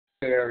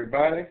Hey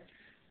everybody,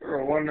 we're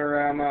going to wander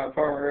around my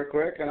apartment real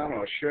quick and I'm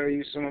going to show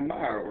you some of my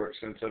artwork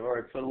since I've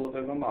already put a little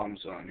bit of my mom's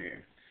on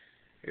here.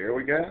 Here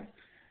we go.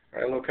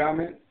 Write a little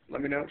comment,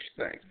 let me know what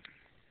you think.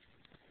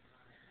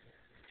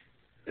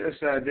 This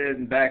I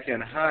did back in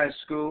high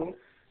school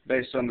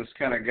based on this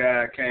kind of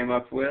guy I came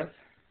up with.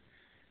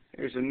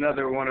 Here's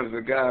another one of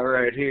the guy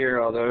right here,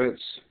 although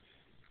it's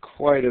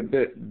quite a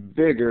bit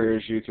bigger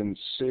as you can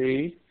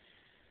see.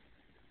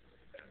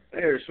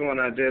 There's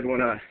one I did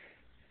when I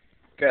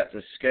got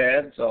the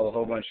SCAD. It's all a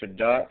whole bunch of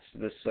dots,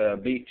 this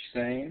beach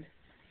scene.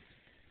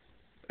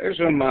 There's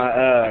one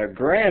my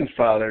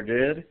grandfather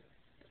did.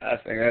 I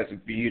think that's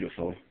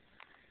beautiful.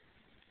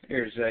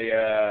 Here's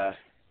a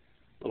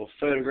little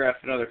photograph,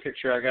 another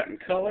picture I got in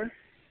color.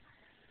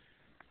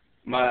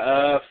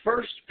 My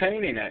first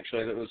painting,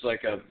 actually, that was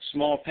like a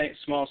small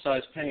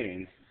size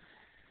painting.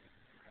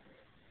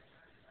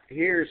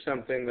 Here's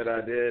something that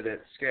I did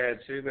at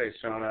SCAD too,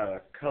 based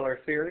on color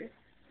theory.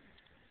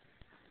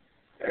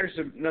 There's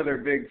another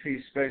big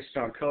piece based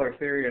on color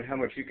theory and how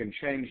much you can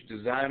change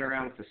design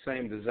around with the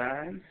same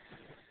design.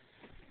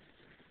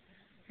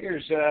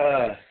 Here's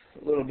a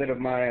little bit of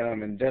my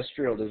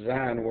industrial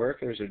design work.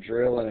 There's a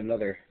drill and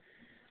another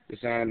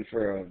design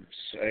for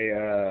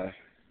I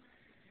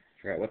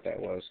forgot what that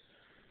was.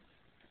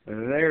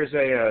 And there's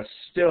a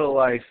still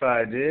life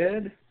I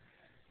did.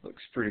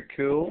 Looks pretty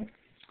cool.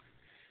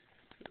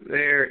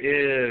 There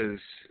is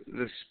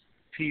this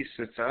piece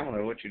that's, I don't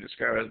know what you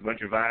describe as, a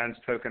bunch of vines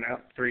poking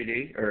out,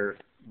 3D or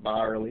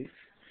bas relief.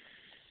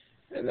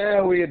 And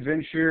now we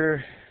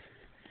adventure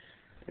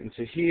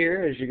into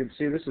here. As you can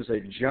see, this is a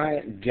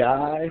giant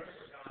guy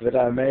that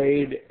I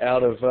made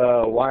out of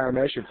wire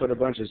mesh and put a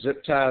bunch of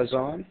zip ties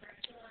on.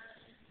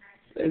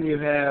 Then you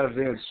have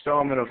the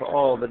installment of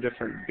all the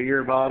different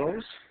beer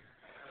bottles,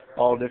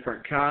 all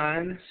different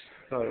kinds.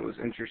 Thought it was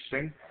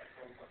interesting.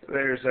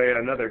 There's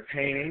another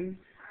painting,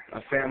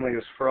 A Family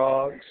of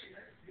Frogs.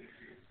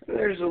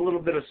 There's a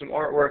little bit of some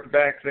artwork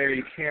back there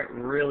you can't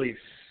really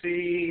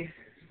see.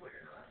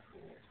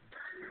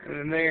 And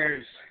then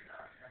there's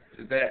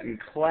that in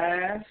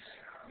class.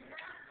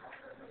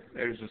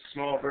 There's a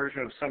small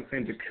version of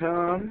Something to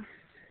Come.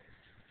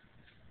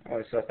 I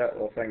always thought that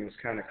little thing was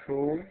kind of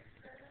cool.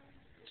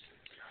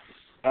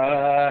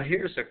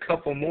 Here's a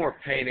couple more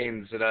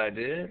paintings that I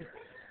did.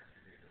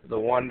 The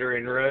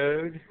Wandering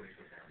Road.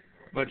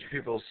 A bunch of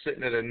people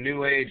sitting at a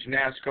New Age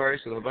NASCAR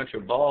race with a bunch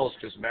of balls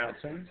just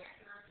bouncing.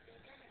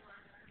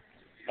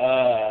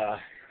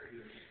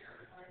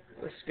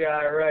 This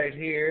guy right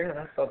here,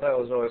 I thought that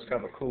was always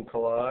kind of a cool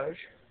collage.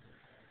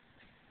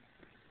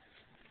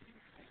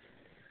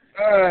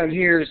 And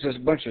here's this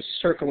bunch of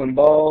circling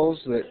balls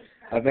that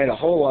I've made a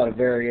whole lot of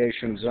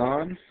variations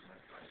on.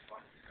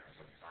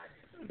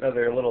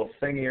 Another little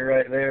thingy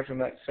right there from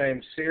that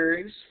same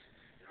series.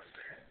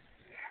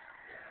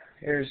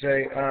 Here's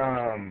a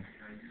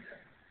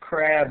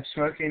crab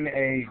smoking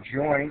a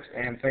joint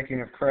and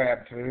thinking of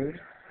crab food.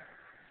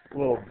 A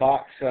little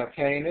box I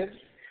painted.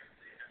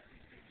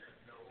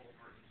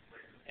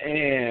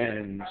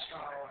 And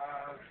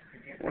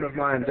one of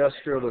my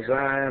industrial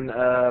design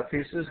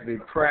pieces, the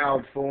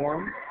Proud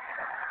Form.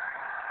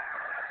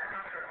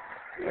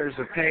 There's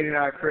a painting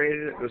I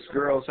created at this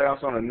girl's house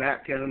on a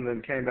napkin and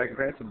then came back and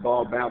painted the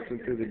ball bouncing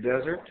through the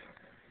desert.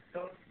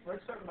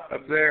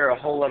 Up there, a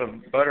whole lot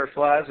of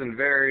butterflies in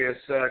various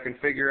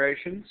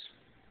configurations.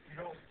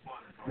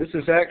 This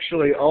is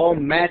actually all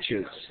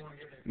matches.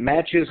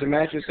 Matches and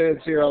matches heads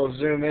here. I'll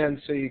zoom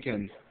in so you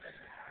can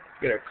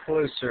get a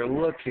closer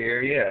look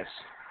here. Yes.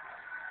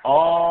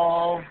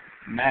 All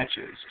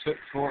matches. Took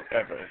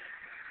forever.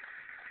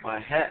 My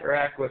hat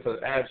rack with an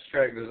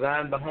abstract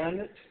design behind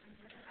it.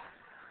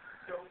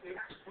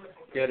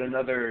 Get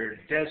another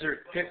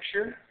desert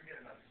picture.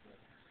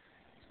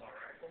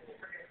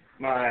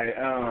 My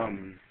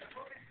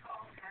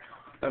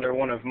another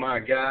one of my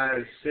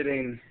guys sitting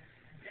in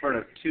front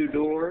of two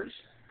doors.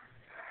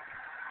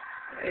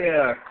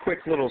 A quick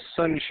little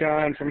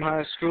sunshine from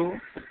high school.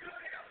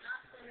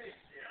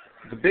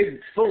 The big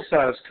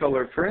full-size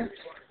color print.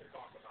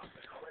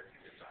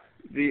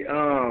 The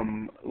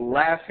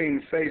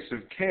laughing face of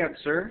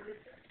cancer.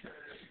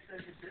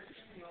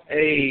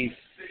 A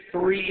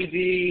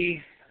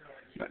 3D,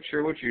 not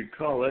sure what you'd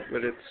call it,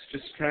 but it's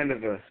just kind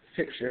of a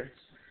picture.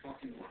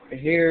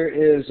 Here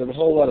is a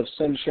whole lot of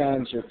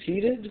sunshines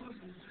repeated.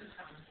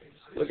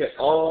 Look at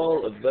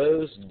all of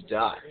those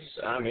dots.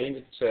 I mean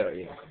to tell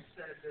you.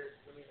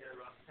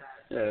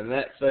 And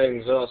that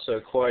thing's also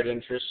quite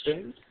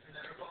interesting.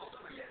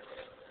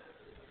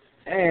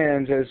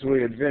 And as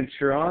we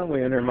adventure on,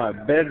 we enter my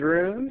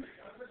bedroom.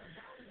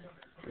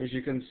 As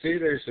you can see,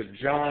 there's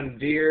a John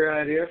Deere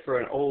idea for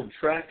an old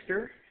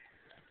tractor.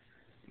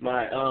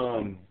 My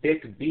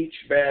big beach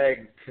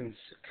bag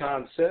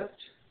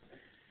concept.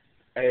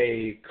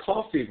 A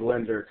coffee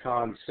blender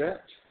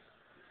concept.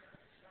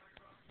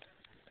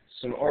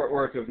 Some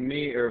artwork of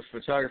me, or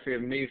photography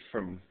of me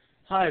from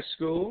high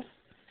school.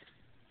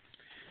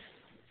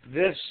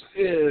 This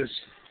is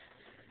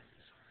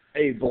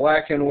a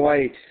black and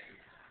white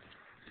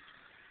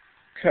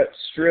cut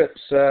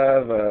strips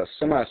of a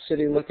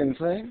semi-city looking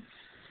thing.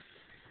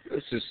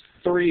 This is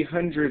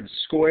 300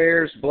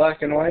 squares,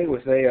 black and white,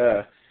 with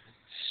a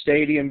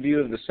stadium view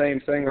of the same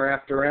thing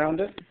wrapped around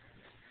it.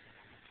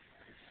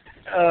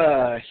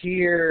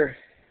 Here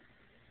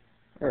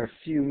are a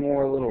few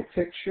more little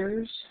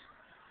pictures.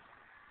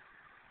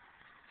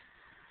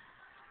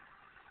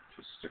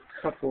 Just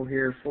a couple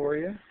here for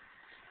you.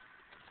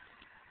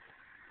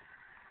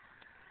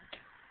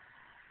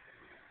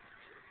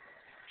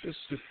 Just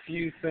a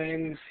few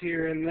things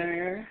here and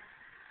there.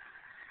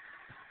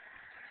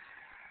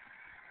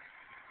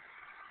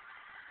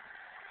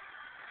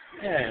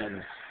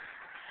 And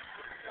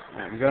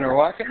I'm Gunter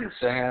Watkins,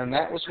 and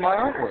that was my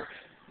artwork.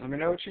 Let me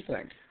know what you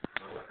think.